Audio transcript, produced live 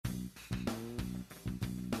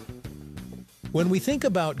When we think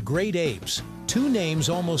about great apes, two names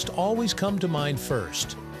almost always come to mind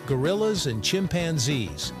first: gorillas and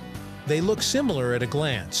chimpanzees. They look similar at a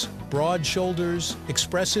glance: broad shoulders,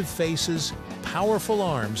 expressive faces, powerful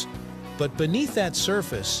arms, but beneath that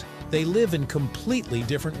surface, they live in completely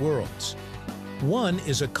different worlds. One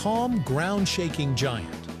is a calm, ground-shaking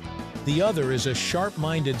giant. The other is a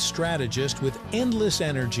sharp-minded strategist with endless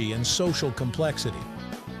energy and social complexity.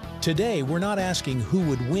 Today, we're not asking who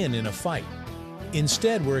would win in a fight.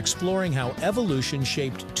 Instead, we're exploring how evolution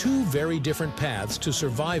shaped two very different paths to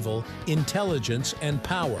survival, intelligence, and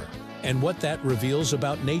power, and what that reveals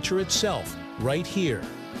about nature itself, right here,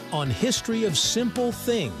 on History of Simple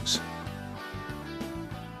Things.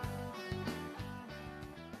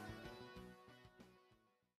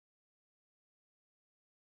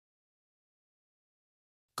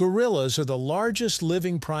 Gorillas are the largest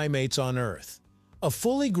living primates on Earth. A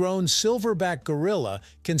fully grown silverback gorilla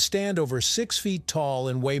can stand over 6 feet tall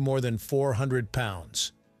and weigh more than 400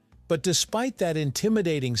 pounds. But despite that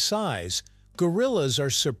intimidating size, gorillas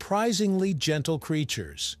are surprisingly gentle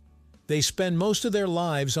creatures. They spend most of their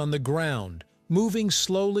lives on the ground, moving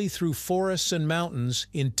slowly through forests and mountains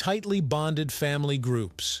in tightly bonded family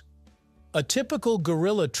groups. A typical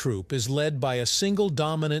gorilla troop is led by a single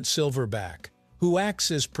dominant silverback, who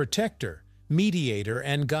acts as protector, mediator,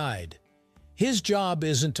 and guide. His job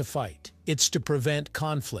isn't to fight, it's to prevent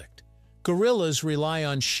conflict. Gorillas rely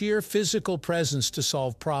on sheer physical presence to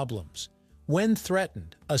solve problems. When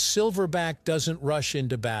threatened, a silverback doesn't rush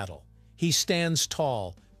into battle. He stands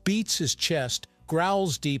tall, beats his chest,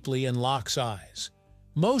 growls deeply, and locks eyes.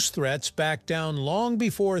 Most threats back down long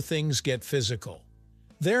before things get physical.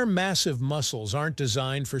 Their massive muscles aren't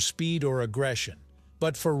designed for speed or aggression,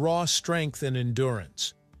 but for raw strength and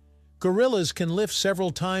endurance. Gorillas can lift several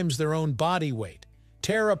times their own body weight,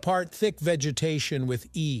 tear apart thick vegetation with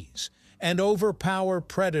ease, and overpower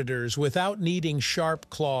predators without needing sharp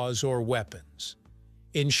claws or weapons.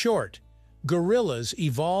 In short, gorillas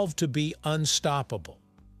evolved to be unstoppable,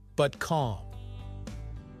 but calm.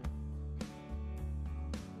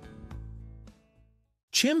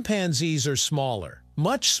 Chimpanzees are smaller,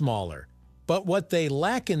 much smaller, but what they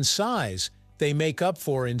lack in size, they make up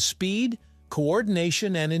for in speed,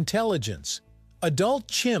 coordination, and intelligence. Adult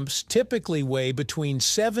chimps typically weigh between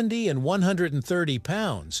 70 and 130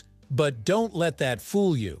 pounds, but don't let that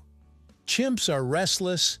fool you. Chimps are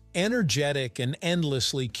restless, energetic, and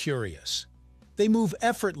endlessly curious. They move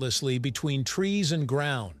effortlessly between trees and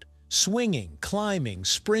ground, swinging, climbing,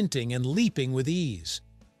 sprinting, and leaping with ease.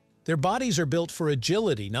 Their bodies are built for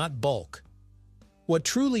agility, not bulk. What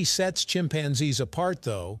truly sets chimpanzees apart,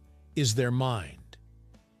 though, is their mind.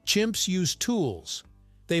 Chimps use tools.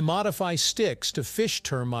 They modify sticks to fish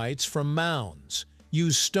termites from mounds,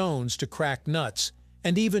 use stones to crack nuts,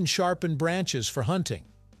 and even sharpen branches for hunting.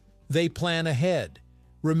 They plan ahead,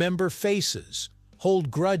 remember faces, hold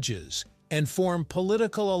grudges, and form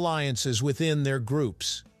political alliances within their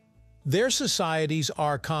groups. Their societies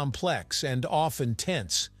are complex and often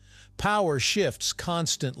tense. Power shifts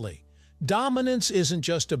constantly. Dominance isn't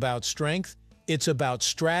just about strength, it's about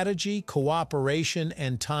strategy, cooperation,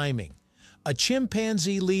 and timing. A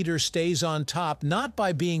chimpanzee leader stays on top not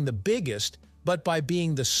by being the biggest, but by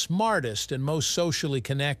being the smartest and most socially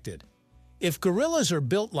connected. If gorillas are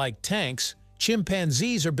built like tanks,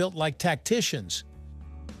 chimpanzees are built like tacticians.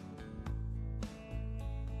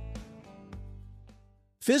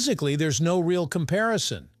 Physically, there's no real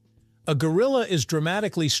comparison. A gorilla is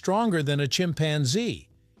dramatically stronger than a chimpanzee.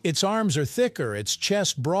 Its arms are thicker, its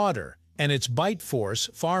chest broader, and its bite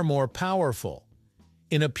force far more powerful.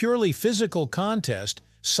 In a purely physical contest,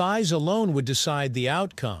 size alone would decide the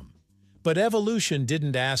outcome. But evolution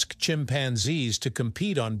didn't ask chimpanzees to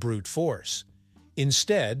compete on brute force.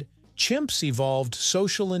 Instead, chimps evolved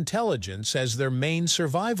social intelligence as their main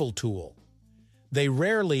survival tool. They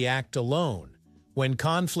rarely act alone. When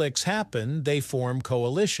conflicts happen, they form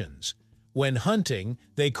coalitions. When hunting,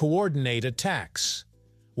 they coordinate attacks.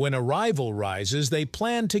 When a rival rises, they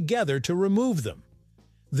plan together to remove them.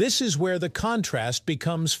 This is where the contrast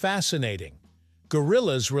becomes fascinating.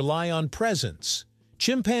 Gorillas rely on presence.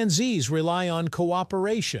 Chimpanzees rely on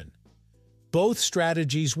cooperation. Both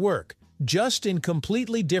strategies work, just in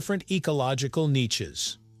completely different ecological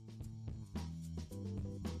niches.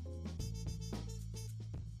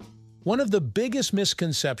 One of the biggest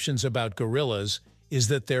misconceptions about gorillas is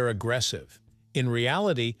that they're aggressive. In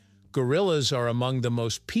reality, gorillas are among the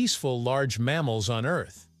most peaceful large mammals on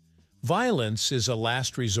Earth. Violence is a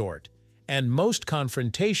last resort, and most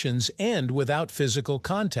confrontations end without physical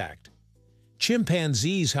contact.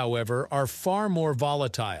 Chimpanzees, however, are far more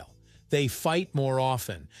volatile. They fight more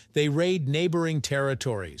often. They raid neighboring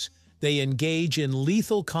territories. They engage in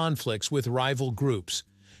lethal conflicts with rival groups.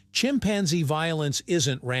 Chimpanzee violence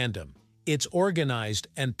isn't random. It's organized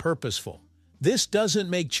and purposeful. This doesn't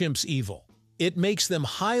make chimps evil. It makes them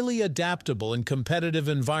highly adaptable in competitive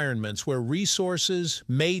environments where resources,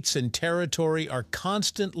 mates, and territory are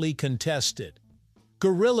constantly contested.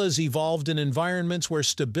 Gorillas evolved in environments where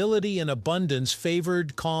stability and abundance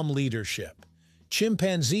favored calm leadership.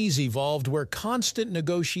 Chimpanzees evolved where constant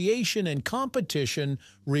negotiation and competition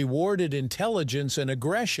rewarded intelligence and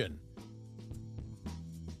aggression.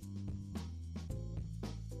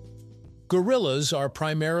 Gorillas are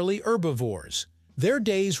primarily herbivores. Their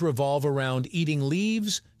days revolve around eating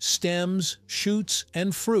leaves, stems, shoots,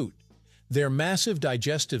 and fruit. Their massive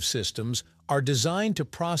digestive systems are designed to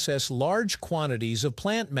process large quantities of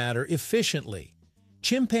plant matter efficiently.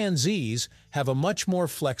 Chimpanzees have a much more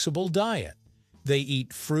flexible diet. They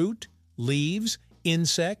eat fruit, leaves,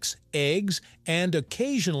 insects, eggs, and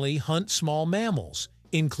occasionally hunt small mammals,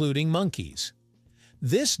 including monkeys.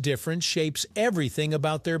 This difference shapes everything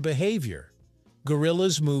about their behavior.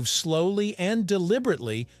 Gorillas move slowly and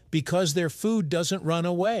deliberately because their food doesn't run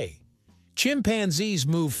away. Chimpanzees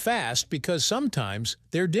move fast because sometimes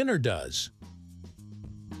their dinner does.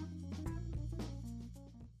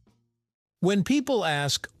 When people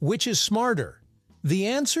ask, which is smarter, the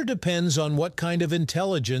answer depends on what kind of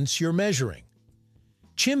intelligence you're measuring.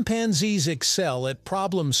 Chimpanzees excel at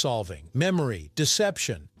problem-solving, memory,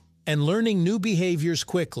 deception, and learning new behaviors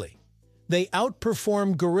quickly. They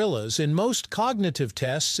outperform gorillas in most cognitive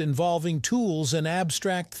tests involving tools and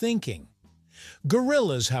abstract thinking.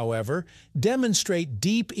 Gorillas, however, demonstrate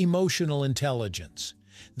deep emotional intelligence.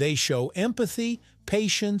 They show empathy,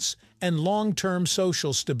 patience, and long-term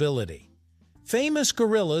social stability. Famous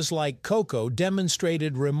gorillas like Coco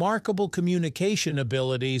demonstrated remarkable communication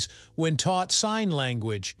abilities when taught sign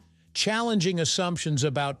language, challenging assumptions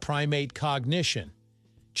about primate cognition.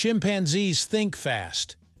 Chimpanzees think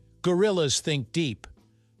fast. Gorillas think deep.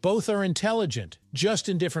 Both are intelligent, just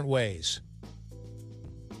in different ways.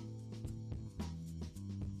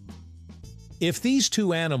 If these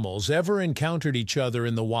two animals ever encountered each other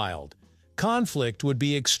in the wild, conflict would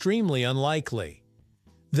be extremely unlikely.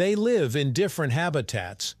 They live in different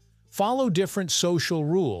habitats, follow different social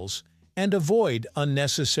rules, and avoid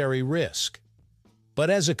unnecessary risk. But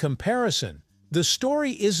as a comparison, the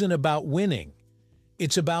story isn't about winning.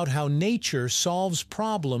 It's about how nature solves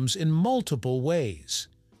problems in multiple ways.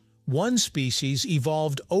 One species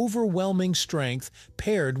evolved overwhelming strength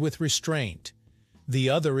paired with restraint. The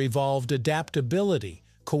other evolved adaptability,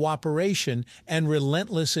 cooperation, and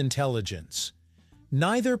relentless intelligence.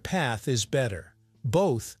 Neither path is better.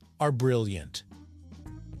 Both are brilliant.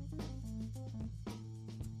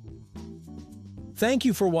 Thank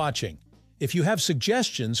you for watching. If you have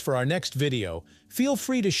suggestions for our next video, feel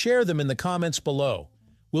free to share them in the comments below.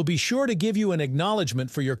 We'll be sure to give you an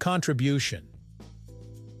acknowledgement for your contribution.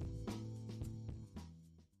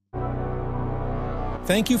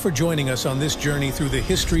 Thank you for joining us on this journey through the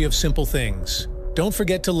history of simple things. Don't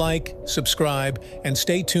forget to like, subscribe, and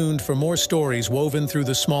stay tuned for more stories woven through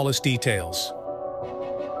the smallest details.